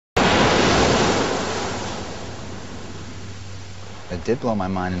It did blow my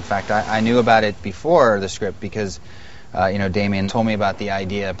mind. In fact, I knew about it before the script because, Damien told me about the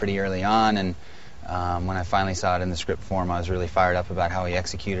idea pretty early on, and when I finally saw it in the script form, I was really fired up about how he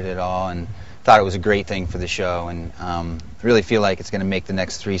executed it all, and thought it was a great thing for the show, and really feel like it's going to make the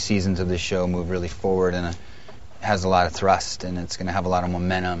next 3 seasons of this show move really forward, and it has a lot of thrust, and it's going to have a lot of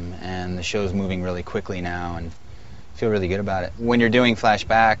momentum, and the show's moving really quickly now, and feel really good about it. When you're doing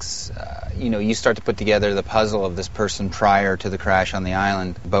flashbacks, you start to put together the puzzle of this person prior to the crash on the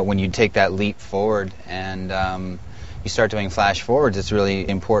island, but when you take that leap forward and you start doing flash forwards, it's really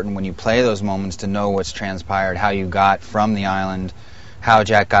important when you play those moments to know what's transpired, how you got from the island, how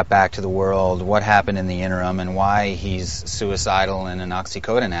Jack got back to the world, what happened in the interim, and why he's suicidal and an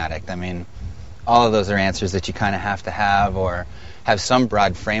oxycodone addict. I mean, all of those are answers that you kind of have to have or have some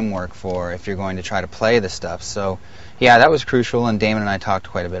broad framework for if you're going to try to play the stuff. So, yeah, that was crucial, and Damon and I talked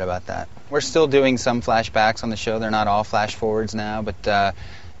quite a bit about that. We're still doing some flashbacks on the show. They're not all flash forwards now, but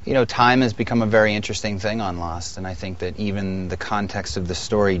time has become a very interesting thing on Lost, and I think that even the context of the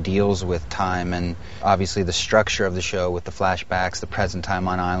story deals with time, and obviously the structure of the show with the flashbacks, the present time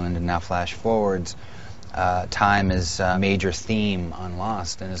on island, and now flash forwards. Time is a major theme on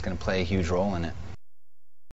Lost and is going to play a huge role in it.